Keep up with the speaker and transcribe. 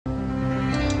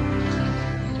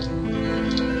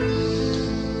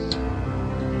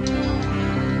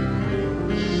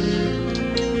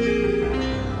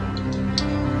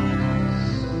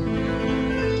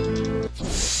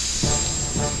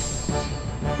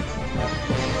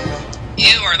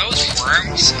Ew, are those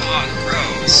worms? Oh,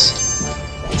 gross.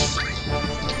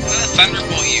 I'm gonna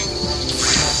thunderbolt you.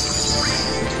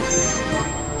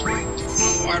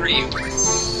 Oh, what are you?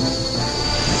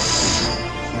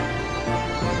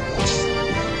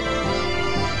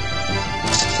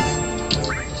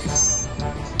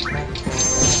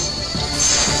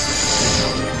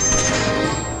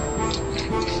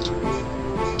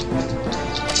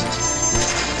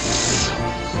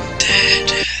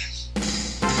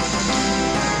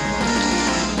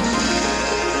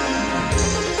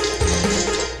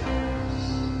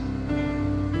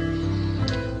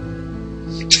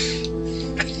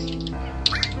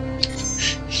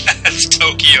 That's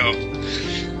Tokyo.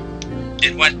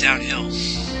 It went downhill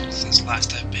since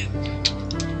last I've been.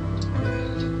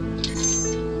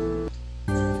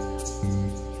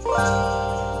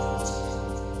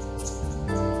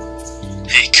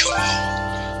 Hey, Kumo.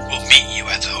 We'll meet you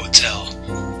at the hotel.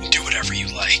 Do whatever you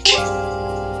like.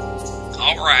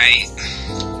 Alright.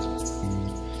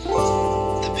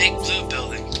 The big blue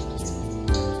building.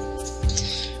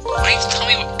 Why don't you tell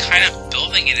me what kind of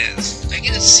building it is? I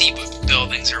get to see what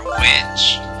buildings are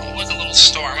which. Oh, look, a little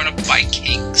store. I'm gonna buy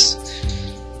cakes.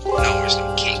 No, there's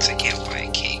no cakes. I can't buy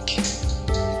a cake.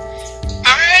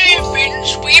 I've been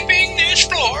sweeping this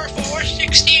floor for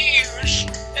 60 years,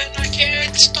 and I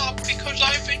can't stop because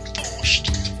I've been forced.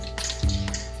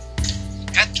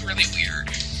 That's really weird.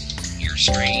 You're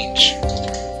strange.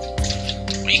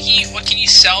 What can you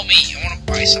sell me? I want to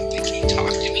buy something. Can you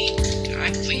talk to me? Can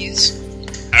I please?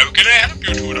 How can I help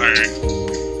you today?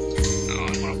 Oh, I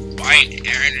want to buy an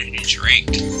energy drink.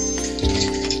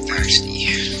 I'm thirsty.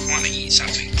 I want to eat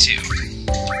something too.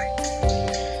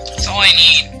 That's all I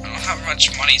need. I don't have much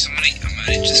money, so I'm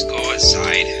gonna just go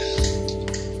outside.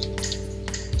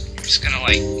 I'm just gonna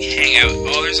like hang out.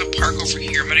 Oh, there's a park over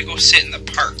here. I'm gonna go sit in the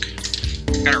park.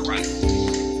 I gotta run.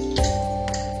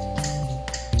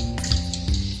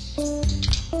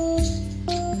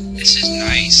 This is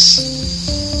nice.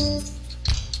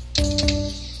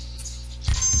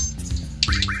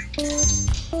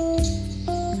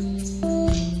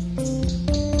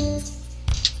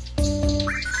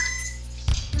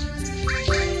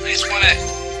 I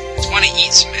just wanna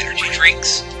eat some energy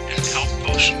drinks and health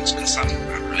potions because I'm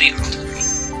really hungry.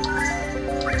 I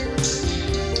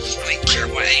don't really care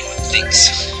what anyone thinks.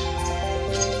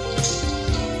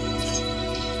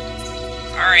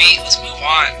 Alright, let's move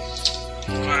on.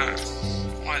 I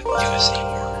don't want to do this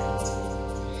anymore.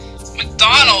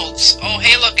 McDonald's! Oh,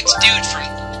 hey, look, it's Dude from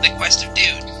The Quest of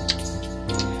Dude.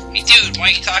 Hey, Dude, why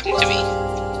are you talking to me?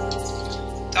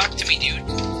 Talk to me, Dude.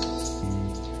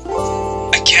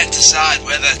 I can't decide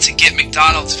whether to get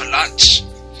McDonald's for lunch.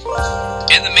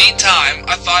 In the meantime,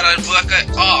 I thought I'd work it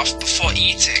off before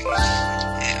eating.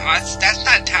 That's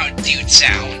not how Dude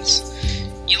sounds.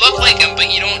 You look like him,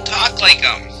 but you don't talk like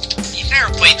him. You've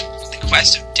never played The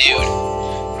Quest of Dude.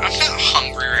 I'm not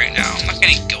hungry right now. I'm not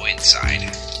gonna go inside.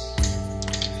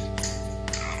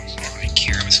 Oh, I don't really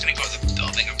care. I'm just gonna go to the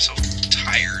building. I'm so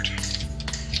tired.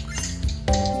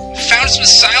 I found some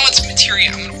silence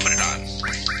material. I'm gonna put it on.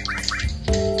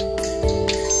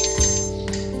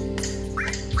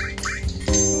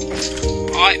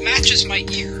 Oh, it matches my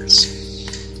ears.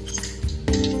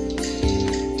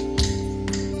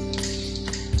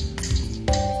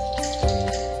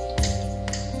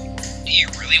 Do you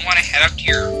really want to head up to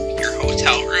your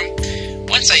hotel room?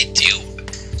 Once I do,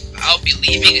 I'll be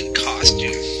leaving in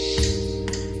costume.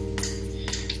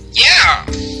 Yeah!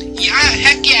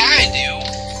 Heck yeah, I do!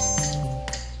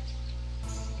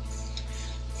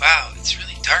 Wow, it's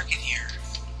really dark in here.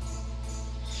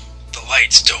 The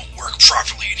lights don't work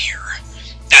properly in here.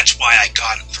 That's why I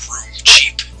got the room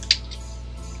cheap.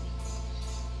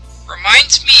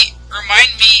 Remind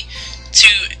me to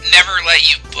never let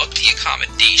you book the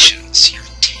accommodations. You're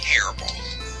terrible.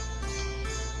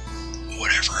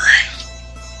 Whatever.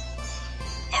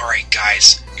 Alright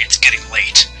guys, it's getting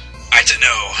late. I don't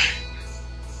know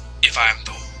if I'm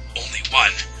the only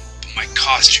one, but my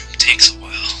costume takes a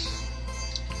while.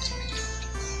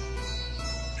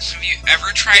 Have you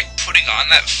ever tried putting on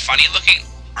that funny looking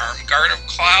arm guard of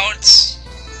clouds?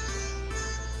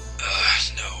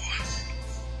 No.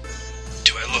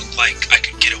 Do I look like I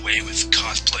could get away with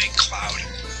cosplaying Cloud?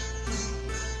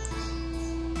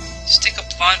 Stick a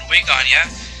blonde wig on ya,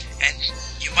 and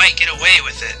you might get away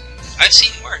with it. I've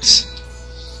seen worse.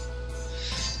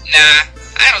 Nah,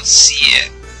 I don't see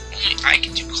it. Only I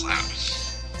can do Cloud.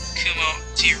 Kumo,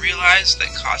 do you realize that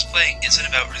cosplaying isn't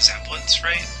about resemblance,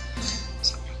 right?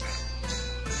 Something like that.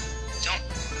 You don't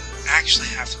actually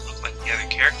have to look like the other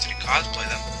character to cosplay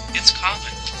them. It's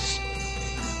common.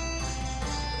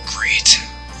 Great.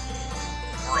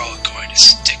 We're all going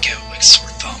like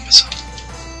sore thumbs.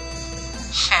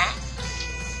 Huh?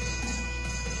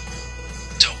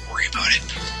 Don't worry about it.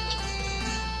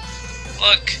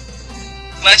 Look,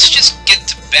 let's just get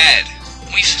to bed.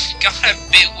 We've got a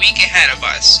big week ahead of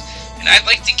us, and I'd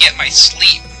like to get my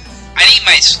sleep. I need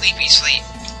my sleepy sleep.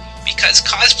 Because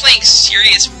cosplaying's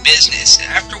serious business,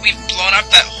 and after we've blown up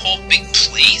that whole big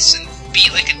place and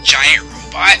beat like a giant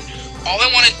robot, all I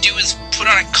want to do is put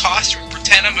on a costume and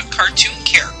pretend I'm a cartoon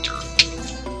character.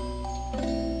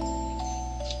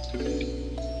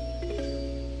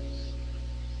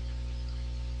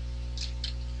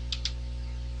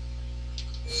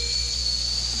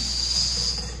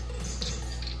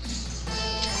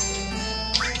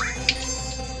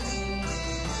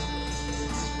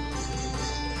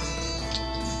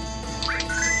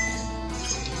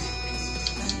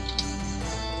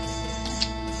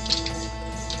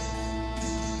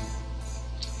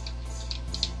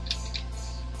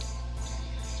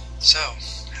 So,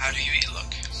 how do you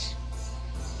look?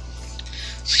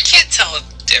 I can't tell a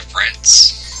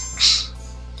difference.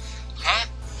 Huh?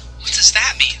 What does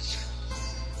that mean?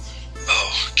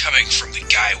 Oh, coming from the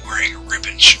guy wearing a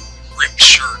ripped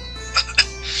shirt.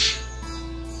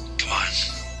 Come on,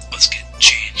 let's get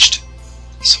changed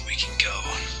so we can go.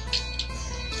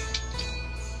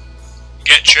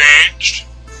 Get changed?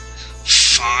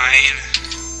 Fine.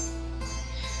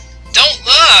 Don't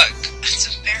look!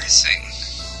 It's embarrassing.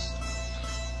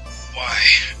 Why?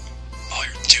 All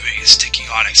you're doing is sticking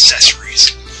on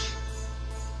accessories.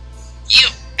 You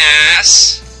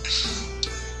ass!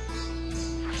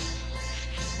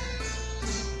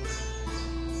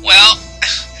 Well,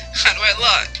 how do I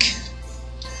look?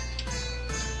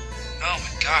 Oh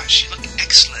my gosh, you look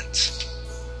excellent.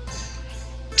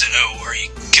 Dunno where you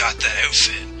got that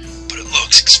outfit, but it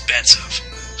looks expensive.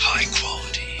 High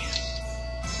quality.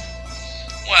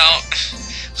 Well,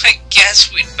 I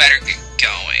guess we'd better get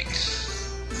going.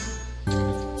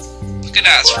 Look at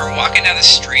us, we're walking down the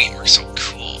street, we're so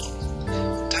cool.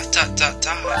 Dot dot dot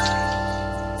dot.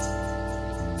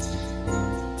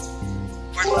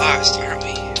 We're lost, aren't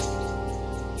we?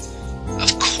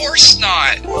 Of course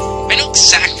not! I know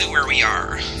exactly where we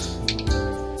are.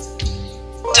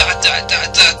 Dot dot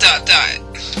dot dot dot dot.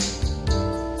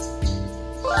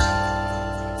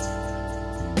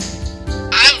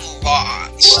 I'm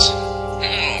lost. I don't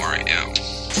know where I am.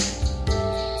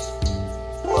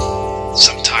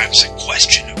 Sometimes I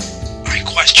question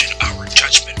our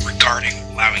judgment regarding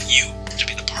allowing you to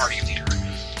be the party leader.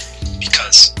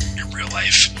 Because in real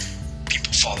life,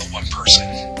 people follow one person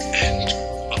and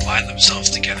align themselves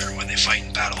together when they fight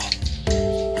in battle.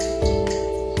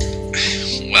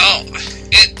 Well,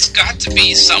 it's got to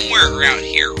be somewhere around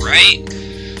here, right?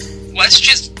 Let's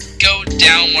just go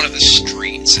down one of the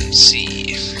streets and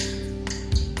see.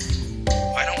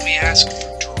 Why don't we ask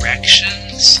for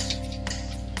directions?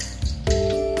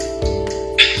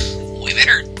 We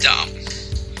better dumb.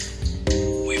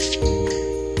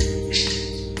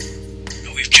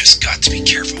 We've just got to be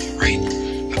careful, right?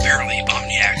 Apparently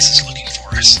Omniax is looking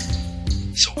for us.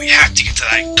 So we have to get to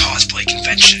that cosplay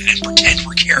convention and pretend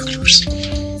we're characters.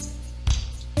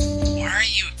 Why are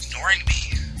you ignoring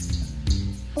me?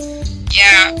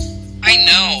 Yeah, I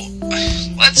know.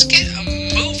 Let's get a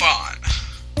move on.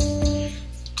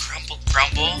 Crumble,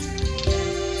 crumble.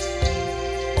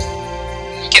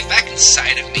 Get back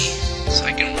inside of me so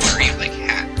I can wear you like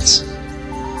hats.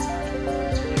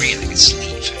 Wear you like a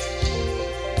sleeve.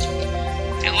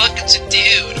 Hey look, it's a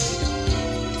dude.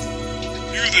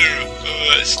 You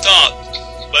there, stop.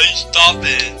 Why are you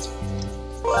stopping?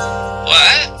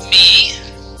 What? Me?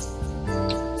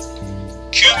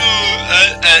 Come on,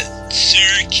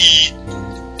 Suruki,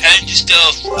 hand your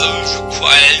stuff over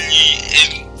quietly,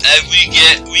 and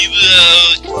we will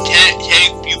take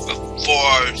you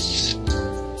before.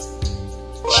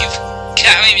 You've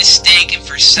got me mistaken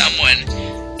for someone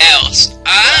else.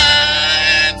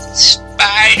 I'm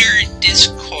Spider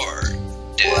Discord.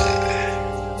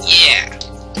 Yeah.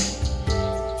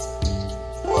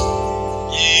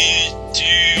 You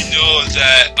do know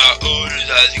that our owners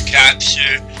are to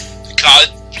capture the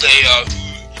cosplayer who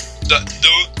looks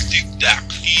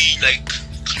exactly like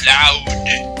Cloud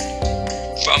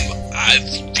from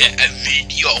a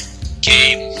video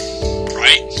game,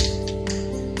 right?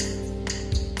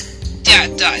 Dot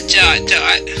dot dot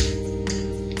dot.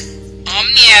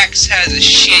 Omniax has a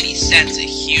shitty sense of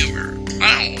humor. I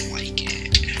don't like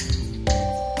it.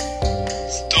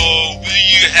 So, will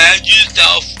you hand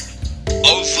yourself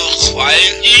over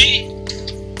quietly?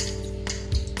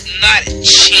 Not a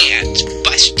chance,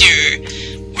 Buster.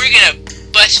 We're gonna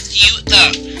bust you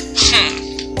up, huh?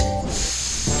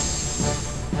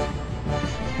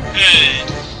 Hey,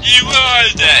 You are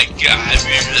that guy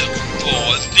we're looking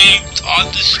for, named on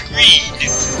the screen.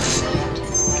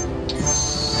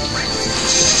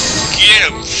 Get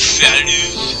him,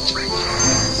 fellas.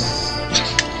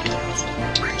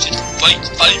 Just fight,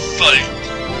 fight, fight.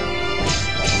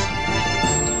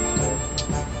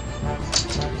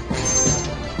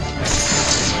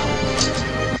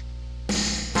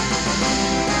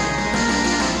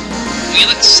 We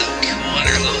look so cool in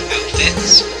our little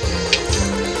outfits.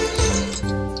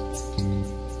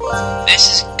 This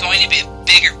is going to be a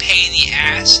bigger pain in the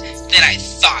ass than I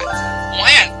thought.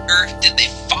 Why on earth did they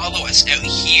follow us out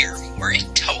here? We're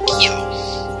in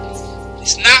Tokyo.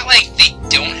 It's not like they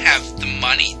don't have the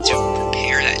money to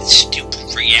repair that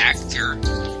stupid reactor.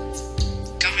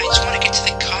 God, I just want to get to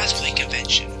the cosplay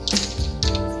convention.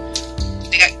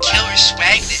 They got killer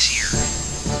swag this year.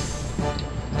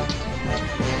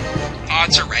 Oh,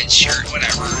 it's a red shirt,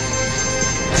 whatever.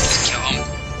 Just kill him.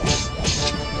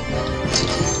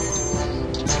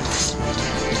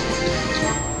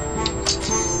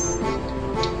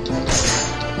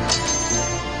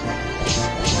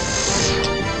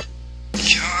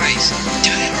 Guys,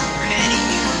 do it already.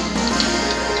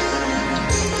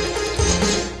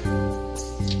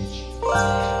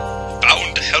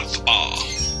 Bound health bar.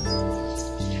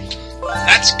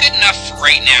 That's good enough for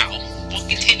right now. We'll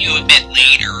continue a bit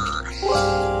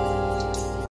later.